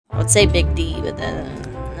say Big D, but then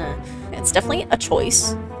it's definitely a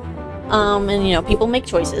choice. And you know, people make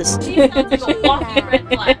choices.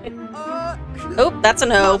 Oh, that's a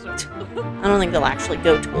no. I don't think they'll actually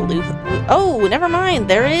go to a loop. Oh, never mind.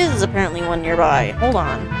 There is apparently one nearby. Hold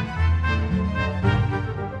on.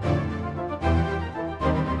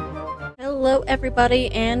 Hello, everybody,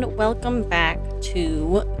 and welcome back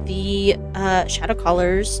to the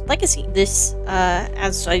ShadowCallers Legacy. This,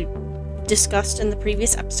 as I discussed in the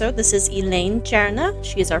previous episode, this is Elaine Cerna.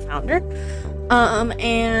 She is our founder.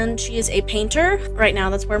 And she is a painter. Right now,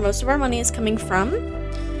 that's where most of our money is coming from.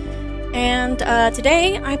 And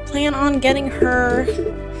today, I plan on getting her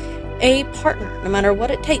a partner, no matter what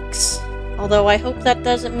it takes. Although I hope that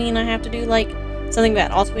doesn't mean I have to do, like, something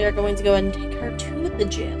bad. Also, we are going to go ahead and take her to the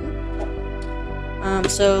gym.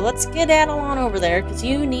 So let's skedaddle on over there, because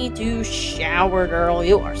you need to shower, girl.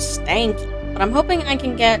 You are stanky. But I'm hoping I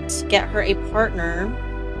can get her a partner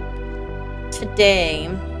today,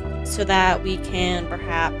 so that we can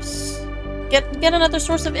perhaps get another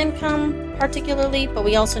source of income, particularly, but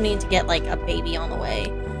we also need to get, like, a baby on the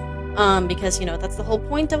way. Because, you know, that's the whole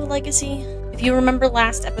point of a legacy. If you remember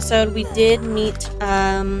last episode, we did meet,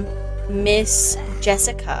 Miss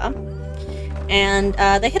Jessica, and,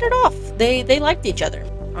 they hit it off. They liked each other.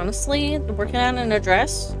 Honestly, working on an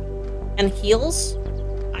address and heels,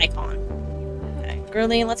 icon. Okay,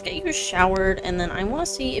 girlie, let's get you showered, and then I want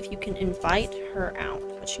to see if you can invite her out,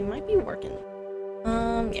 but she might be working.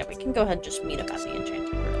 Yeah, we can go ahead and just meet up at the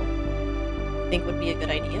Enchanted Grill. I think would be a good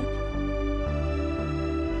idea.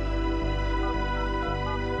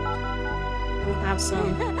 We'll have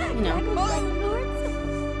some, you know.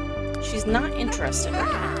 She's not interested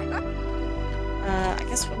right now. I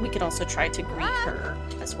guess we could also try to greet her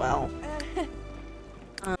as well.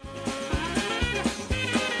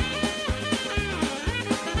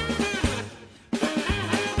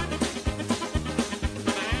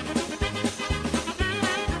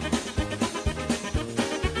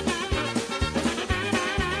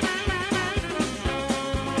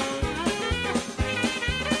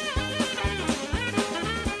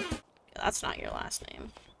 That's not your last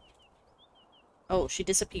name. Oh, she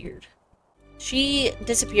disappeared. She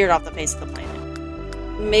disappeared off the face of the planet.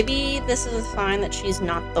 Maybe this is a sign that she's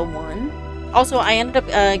not the one. Also, I ended up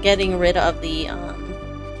getting rid of the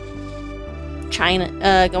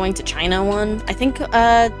China, going to China one. I think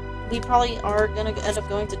we probably are gonna end up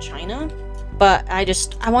going to China, but I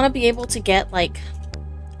want to be able to get, like,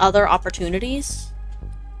 other opportunities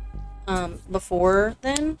before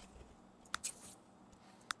then.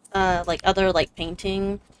 Like other, like,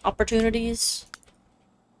 painting opportunities,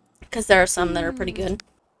 because there are some that are pretty good.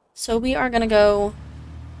 So we are gonna go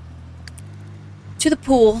to the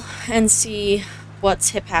pool and see what's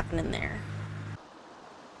hip happening there.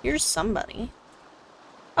 Here's somebody.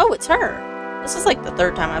 Oh, it's her. This is like the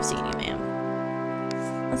third time I've seen you,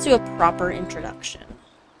 ma'am. Let's do a proper introduction.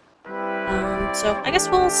 So I guess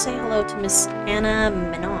we'll say hello to Miss Anna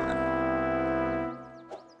Menon.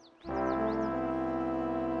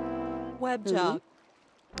 Web job.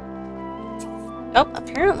 Oh,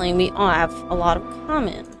 apparently we all have a lot of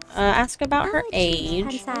common. Ask about her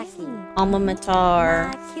age, alma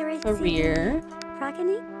mater, career.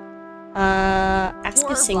 Ask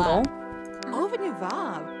if single.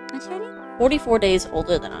 44 days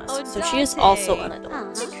older than us, so she is also an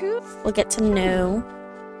adult. We'll get to know.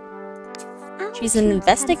 She's an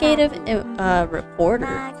investigative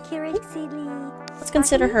reporter. Let's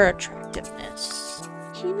consider her attractiveness.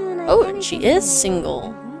 Oh, and she is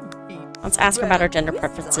single. Let's ask her about her gender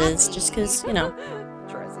preferences, just because, you know,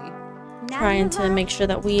 trying to make sure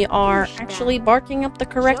that we are actually barking up the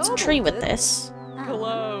correct tree with this.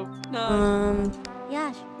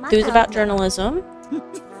 News about journalism.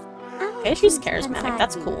 Okay, she's charismatic.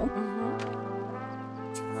 That's cool.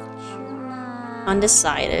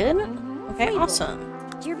 Undecided. Okay, awesome.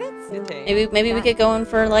 Maybe we could go in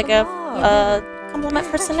for, like, a compliment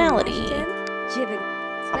personality.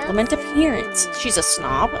 Compliment appearance. She's a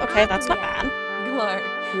snob. Okay, that's not bad.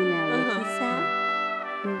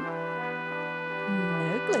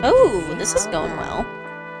 Oh, this is going well.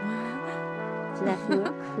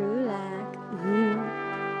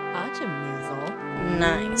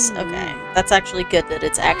 Nice. Okay. That's actually good that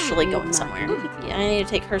it's actually going somewhere. Yeah, I need to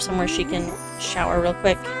take her somewhere she can shower real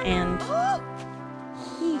quick and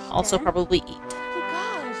also probably eat.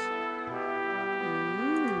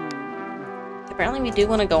 Apparently we do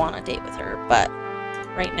want to go on a date with her, but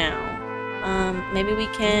right now, maybe we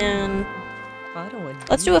can...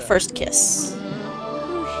 Let's do a first kiss.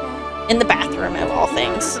 In the bathroom, of all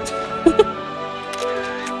things.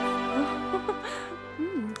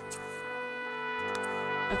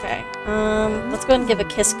 Okay. Let's go ahead and give a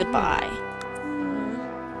kiss goodbye.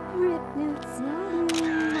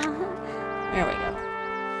 There we go.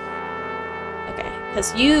 Okay,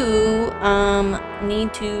 because you,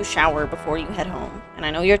 need to shower before you head home. And I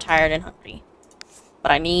know you're tired and hungry.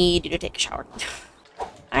 But I need you to take a shower.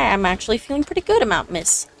 I am actually feeling pretty good about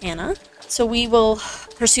Miss Anna. So we will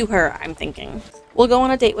pursue her, I'm thinking. We'll go on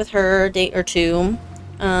a date with her, a date or two.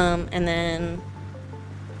 And then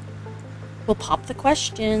we'll pop the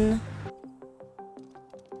question.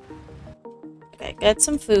 Okay, get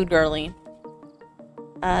some food, girly.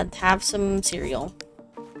 Have some cereal.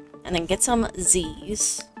 And then get some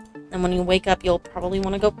Z's. And when you wake up, you'll probably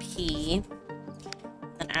want to go pee.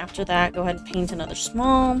 And after that, go ahead and paint another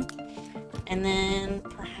small. And then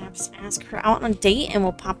perhaps ask her out on a date and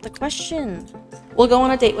we'll pop the question. We'll go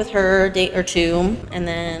on a date with her, a date or two. And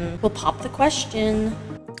then we'll pop the question.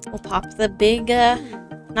 We'll pop the big,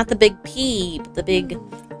 not the big P, but the big,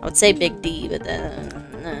 I would say big D, but then,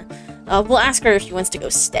 we'll ask her if she wants to go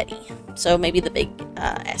steady. So maybe the big,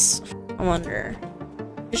 S. I wonder,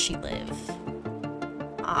 where does she live?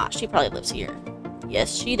 Ah, she probably lives here.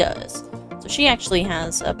 Yes, she does. So she actually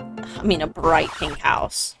has a bright pink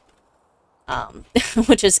house.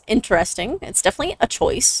 Which is interesting. It's definitely a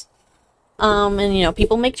choice. And, you know,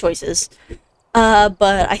 people make choices.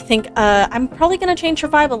 But I think, I'm probably gonna change her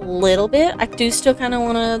vibe a little bit. I do still kind of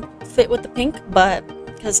want to fit with the pink, but,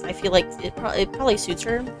 because I feel like it probably suits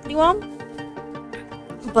her pretty well.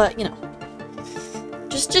 But, you know,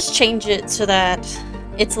 just change it so that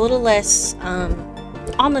it's a little less,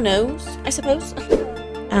 on the nose, I suppose.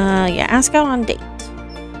 Yeah, ask out on date.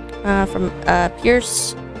 From,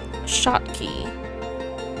 Pierce Schottky.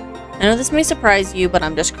 I know this may surprise you, but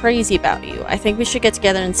I'm just crazy about you. I think we should get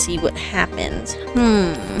together and see what happens.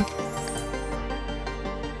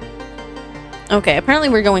 Okay, apparently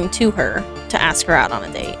we're going to her to ask her out on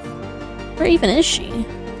a date. Where even is she?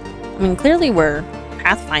 I mean, clearly we're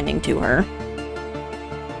pathfinding to her.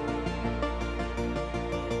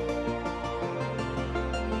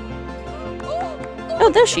 Oh,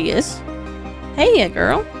 there she is. Hey,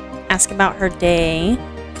 girl. Ask about her day.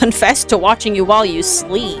 Confess to watching you while you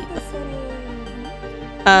sleep.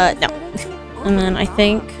 No. And then I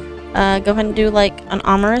think, go ahead and do, like, an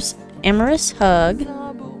amorous hug.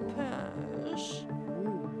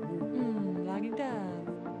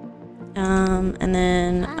 And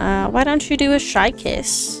then, why don't you do a shy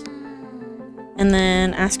kiss? And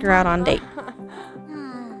then ask her out on date.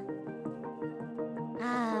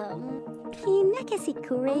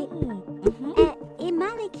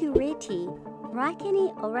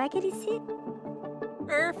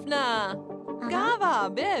 Urfna! Gava,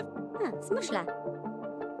 Biv!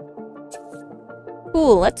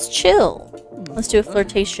 Cool, let's chill. Let's do a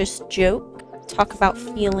flirtatious joke. Talk about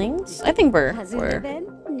feelings. I think we're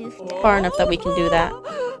far enough that we can do that.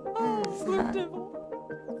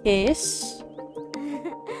 Kiss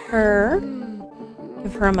her.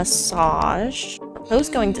 Give her a massage. Propose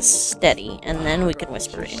going to steady, and then we can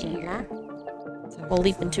whisper in here. We'll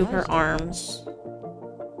leap into her arms.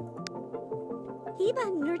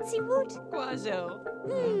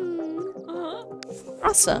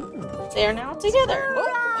 Awesome. They are now together.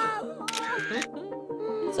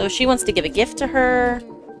 So she wants to give a gift to her.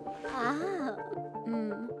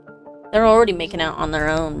 They're already making out on their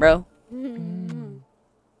own, bro. I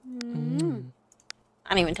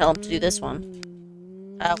didn't even tell them to do this one.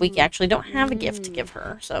 We actually don't have a gift to give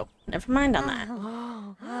her, so never mind on that.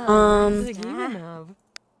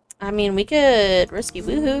 I mean, we could risky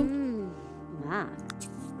woohoo.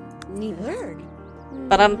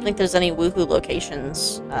 But I don't think there's any woohoo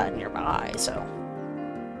locations nearby, so.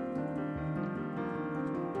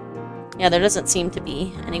 Yeah, there doesn't seem to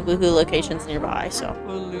be any woohoo locations nearby, so.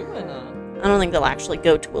 I don't think they'll actually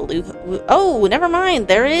go to a woohoo. Oh, never mind.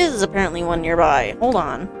 There is apparently one nearby. Hold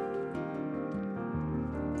on.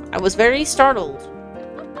 I was very startled.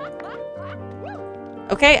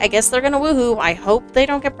 Okay, I guess they're gonna woohoo. I hope they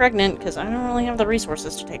don't get pregnant, because I don't really have the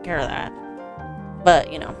resources to take care of that.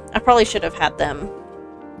 But, you know, I probably should have had them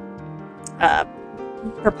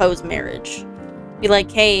propose marriage. Be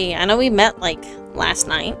like, hey, I know we met, like, last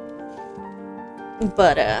night.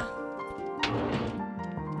 But,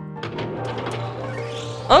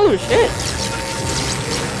 oh, shit.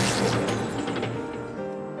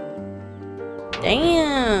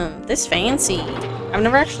 Damn, this fancy. I've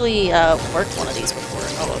never actually worked one of these before.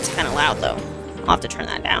 Oh, it's kind of loud, though. I'll have to turn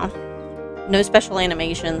that down. No special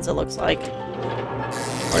animations, it looks like.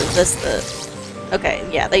 Or is this the... Okay,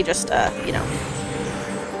 yeah, they just, you know...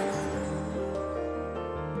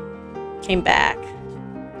 came back.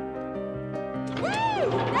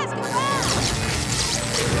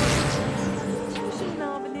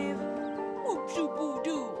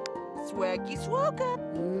 Swoka.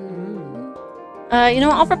 You know,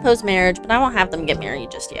 I'll propose marriage, but I won't have them get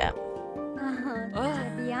married just yet.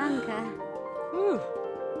 Bianca.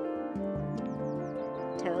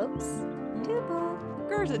 Topes. Tubo.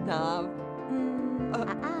 Gertadnov.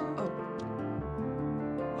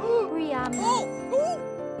 Briam.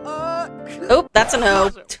 Oh, that's a no.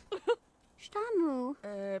 Stamu.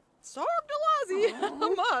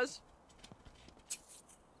 Sargdalazi. Mush.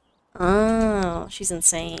 Oh, she's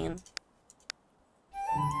insane.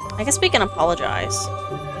 I guess we can apologize.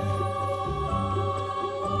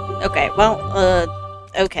 Okay, well,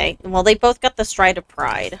 okay. Well, they both got the Stride of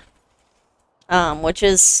Pride. Which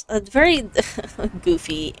is a very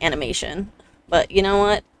goofy animation. But you know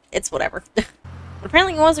what? It's whatever. But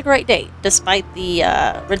apparently it was a great date, despite the,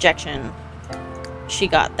 rejection she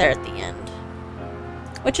got there at the end.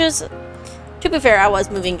 Which is, to be fair, I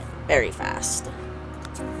was moving very fast.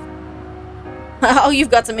 Oh, you've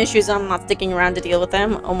got some issues, I'm not sticking around to deal with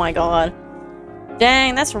them? Oh my god.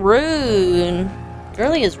 Dang, that's rude.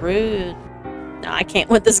 Girly is rude. No, I can't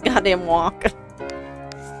with this goddamn walk.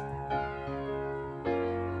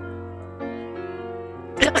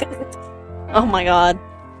 Oh my god.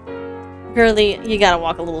 Girly, you gotta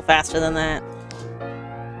walk a little faster than that.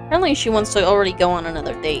 Apparently she wants to already go on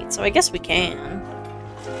another date, so I guess we can.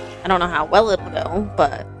 I don't know how well it'll go,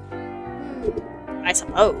 but I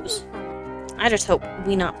suppose. I just hope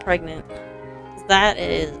we not pregnant. That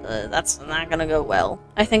is, that's not gonna go well.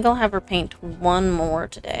 I think I'll have her paint one more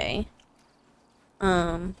today.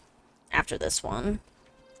 After this one.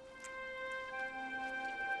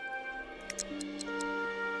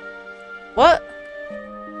 What?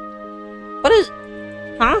 What is...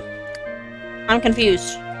 Huh? I'm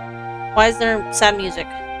confused. Why is there sad music?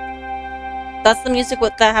 That's the music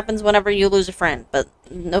that happens whenever you lose a friend, but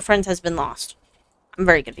no friend has been lost. I'm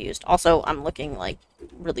very confused. Also, I'm looking, like,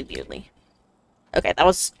 really weirdly. Okay, that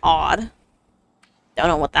was odd. Don't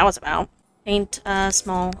know what that was about. Paint,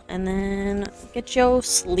 small, and then get your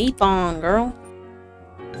sleep on, girl.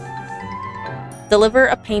 Deliver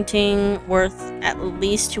a painting worth at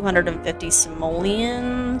least 250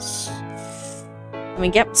 simoleons. Let me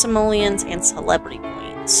get simoleons and celebrity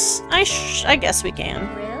points. I guess we can.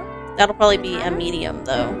 That'll probably be a medium,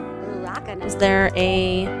 though. Is there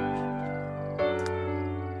a...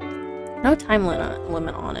 No time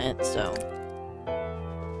limit on it, so...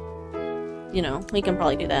 You know, we can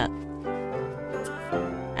probably do that.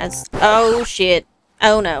 As... Oh, shit.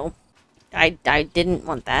 Oh, no. I didn't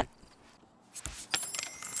want that.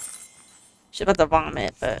 She's about to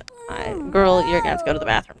vomit, but... Girl, you're gonna have to go to the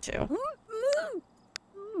bathroom, too.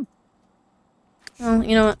 Well,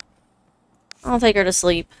 you know what? I'll take her to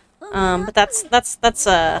sleep. But that's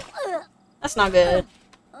not good.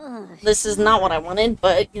 This is not what I wanted,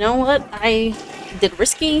 but you know what? I did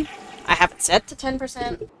risky. I have it set to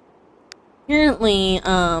 10%. Apparently,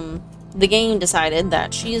 the game decided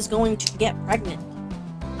that she is going to get pregnant.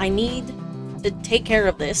 I need to take care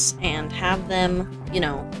of this and have them, you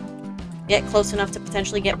know, get close enough to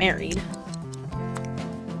potentially get married.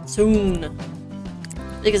 Soon.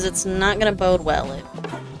 Because it's not gonna bode well if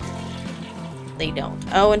they don't.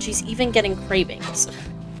 Oh, and she's even getting cravings.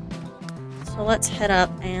 So let's head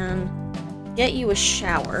up and get you a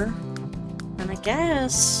shower. And I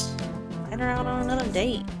guess head her out on another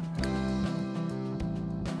date.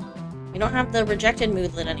 We don't have the rejected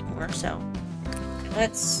moodlet anymore, so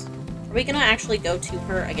let's... Are we gonna actually go to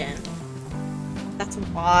her again? That's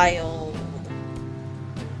wild.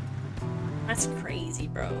 That's crazy,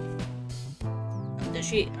 bro. Does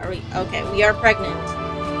she... Are we... Okay, we are pregnant.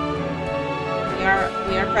 We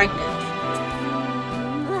are pregnant.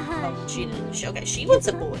 Oh, she didn't... Okay, she wants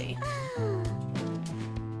a boy.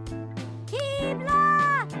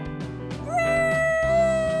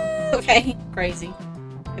 Okay, crazy.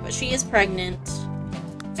 Okay, but she is pregnant.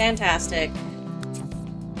 Fantastic.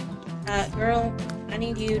 Girl, I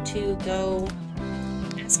need you to go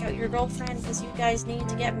ask out your girlfriend because you guys need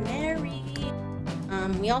to get married.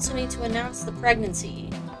 We also need to announce the pregnancy.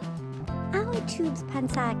 Our tubes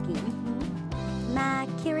pansaki. Ma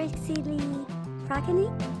kirixili progeny.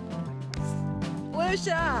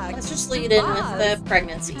 Let's just lead in with the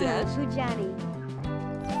pregnancy. Fujani.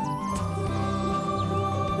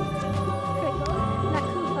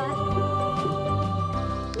 Nakufa.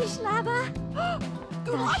 Nishlaba.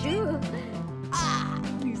 Dashu.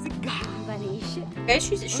 Okay,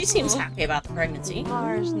 she seems happy about the pregnancy.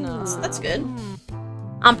 No. That's good.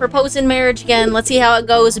 I'm proposing marriage again. Let's see how it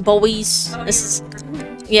goes, boys. This is...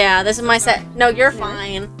 Yeah, this is my set. No, you're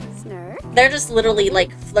fine. They're just literally,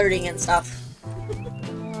 like, flirting and stuff.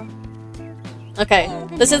 Okay,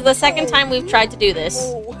 this is the second time we've tried to do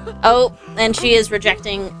this. Oh, and she is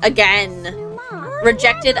rejecting again. Numa.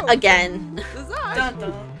 Rejected again.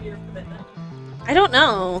 Zazash. I don't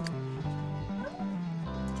know.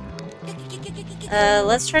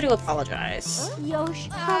 Let's try to apologize. Yosh.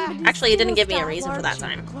 Actually, it didn't give me a reason for that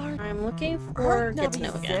time. I'm looking for get to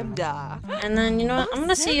know again. And then, you know what? I'm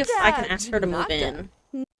gonna see if I can ask her to move in.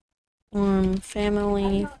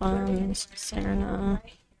 Family funds, Cerna,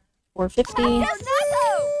 450.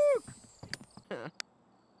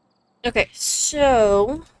 Okay,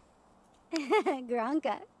 so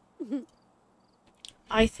Granka.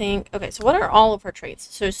 I think okay. So what are all of her traits?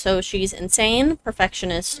 So she's insane,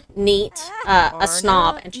 perfectionist, neat, a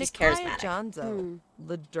snob, and she's charismatic. Janzo.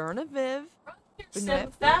 Laderna Viv.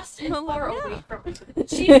 Step fast and far Yeah. away from it.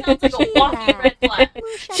 She sounds like a walking red flag.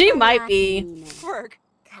 She might be. Work.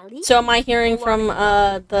 So am I hearing from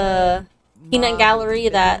the peanut gallery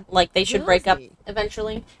that like they should break up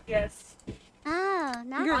eventually? Yes. Ah,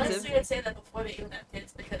 not You're Honestly, I'd say that before they even have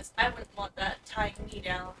kids because I wouldn't want that tying me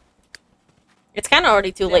down. It's kind of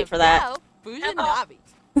already too late for that. Fusion Navi.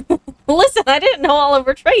 Listen, I didn't know all of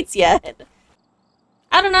her traits yet.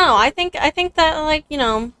 I don't know. I think that like you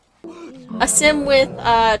know, a sim with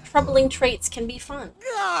troubling traits can be fun.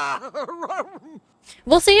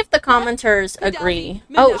 We'll see if the commenters agree.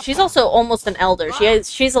 Oh, she's also almost an elder.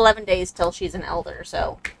 She's 11 days till she's an elder.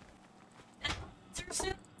 So,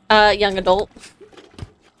 young adult.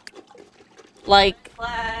 Like,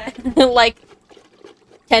 like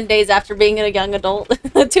 10 days after being a young adult.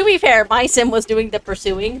 To be fair, my sim was doing the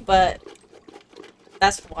pursuing, but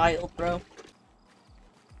that's wild, bro.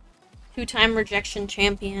 2-time rejection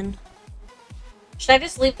champion. Should I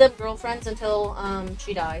just leave them girlfriends until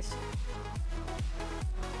she dies?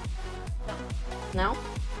 No?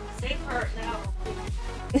 Save her now.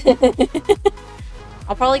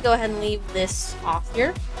 I'll probably go ahead and leave this off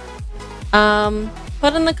here.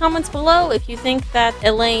 Put in the comments below if you think that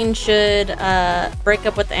Elaine should break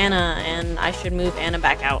up with Anna and I should move Anna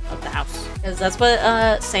back out of the house. Because that's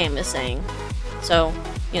what Sam is saying. So,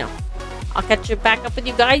 you know, I'll catch you back up with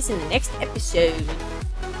you guys in the next episode.